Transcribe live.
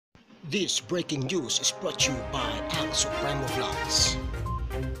This breaking news is brought to you by ang Supremo Vlogs.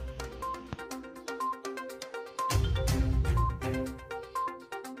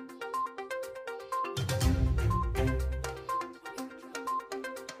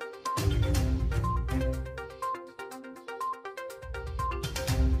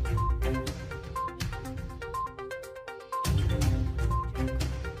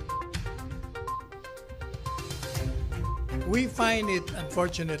 We find it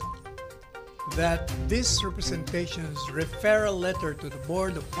unfortunate that this representation's referral letter to the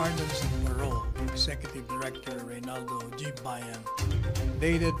Board of Pardons and Parole, Executive Director Reynaldo G. Bayan,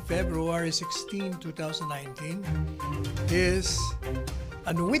 dated February 16, 2019, is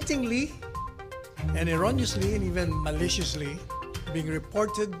unwittingly and erroneously and even maliciously being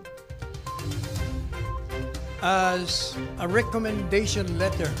reported as a recommendation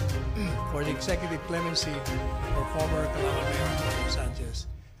letter for the executive clemency for former Caloocan Mayor Sanchez,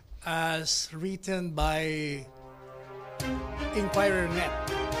 as written by Inquirer.net.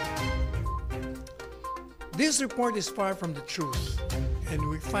 This report is far from the truth, and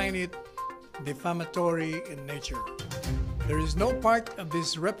we find it defamatory in nature. There is no part of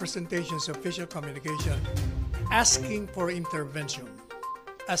this representation's official communication asking for intervention,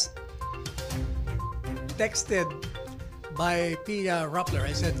 as texted by Pia Rappler.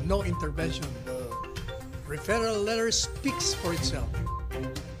 I said no intervention. The referral letter speaks for itself.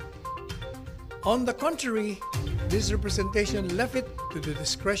 On the contrary, this representation left it to the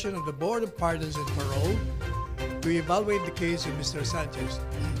discretion of the Board of Pardons and Parole to evaluate the case of Mr. Sanchez.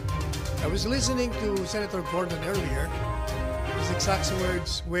 I was listening to Senator Gordon earlier. His exact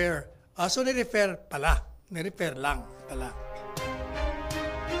words were, so nirefer pala, nirefer lang pala.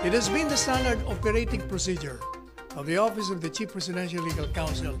 It has been the standard operating procedure of the Office of the Chief Presidential Legal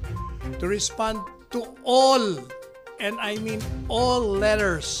Counsel to respond to all, and I mean all,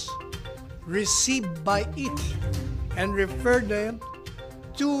 letters received by it and refer them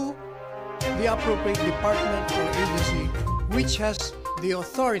to the appropriate department or agency which has the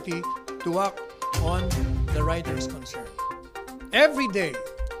authority to act on the writer's concern. Every day,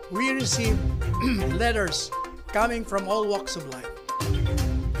 we receive letters coming from all walks of life.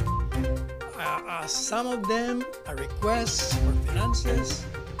 Some of them are requests for finances,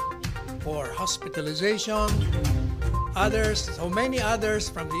 for hospitalization, others, so many others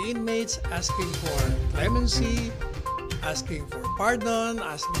from the inmates asking for clemency, asking for pardon,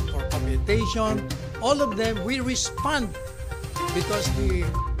 asking for commutation. All of them, we respond because the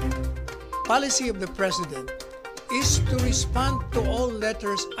policy of the President is to respond to all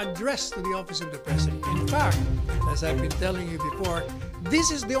letters addressed to the Office of the President. In fact, as I've been telling you before,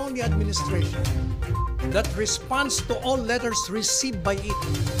 this is the only administration that responds to all letters received by it.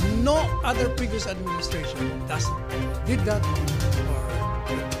 No other previous administration did that or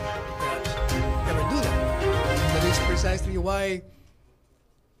perhaps ever do that. That is precisely why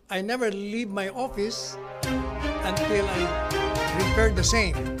I never leave my office until I refer the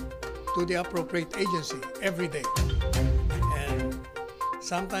same to the appropriate agency every day. And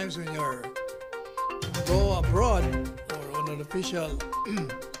sometimes when you go abroad or on an official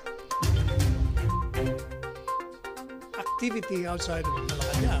activity outside of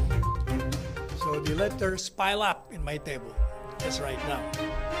Malacañang, so the letters pile up in my table, just right now.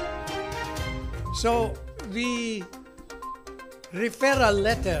 So the referral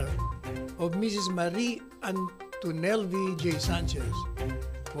letter of Mrs. Marie Antonelvi J. Sanchez,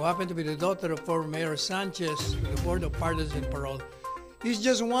 who happened to be the daughter of former Mayor Sanchez to the Board of Pardons and Parole, is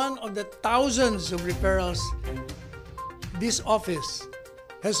just one of the thousands of referrals this office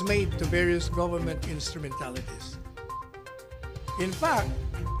has made to various government instrumentalities. In fact,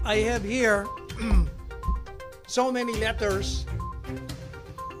 I have here so many letters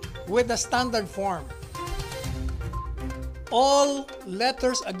with a standard form. All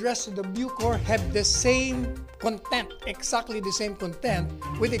letters addressed to the Bucor have the same content, exactly the same content,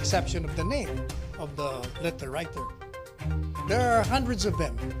 with the exception of the name of the letter writer. There are hundreds of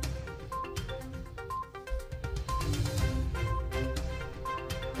them.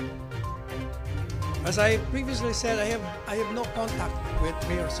 As I previously said, I have no contact with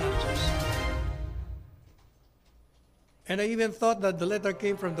Mayor Sanchez. And I even thought that the letter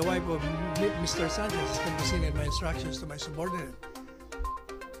came from the wife of Mr. Sanchez, as can be seen in my instructions to my subordinate.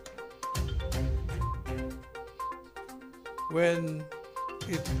 When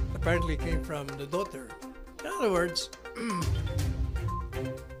it apparently came from the daughter. In other words,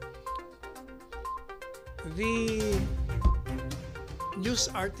 the news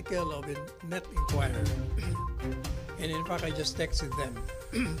article of a Net Inquirer, and in fact I just texted them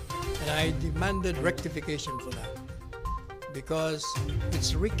and I demanded rectification for that. because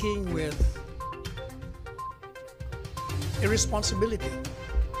it's reeking with irresponsibility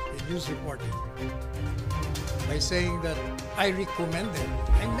in news reporting by saying that I recommended.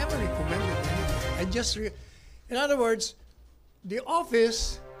 I never recommended anything. I just, in other words, the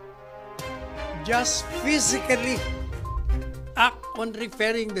office just physically act on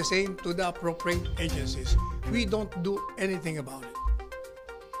referring the same to the appropriate agencies. We don't do anything about it.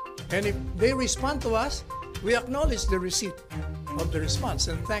 And if they respond to us, we acknowledge the receipt of the response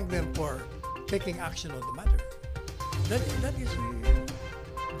and thank them for taking action on the matter. That is the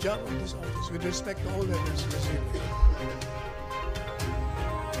job of this office with respect to all letters received.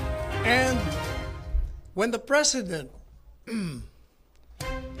 And when the president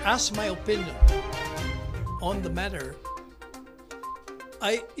asked my opinion on the matter,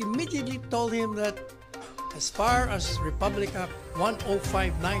 I immediately told him that as far as Republic Act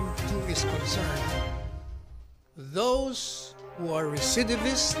 10592 is concerned, those who are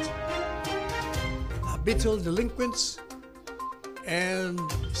recidivist, habitual delinquents, and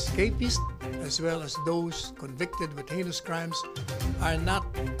escapists, as well as those convicted with heinous crimes, are not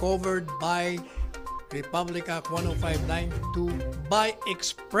covered by Republic Act 10592 by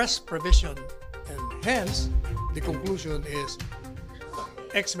express provision. And hence, the conclusion is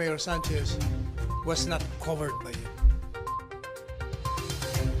ex-Mayor Sanchez was not covered by it.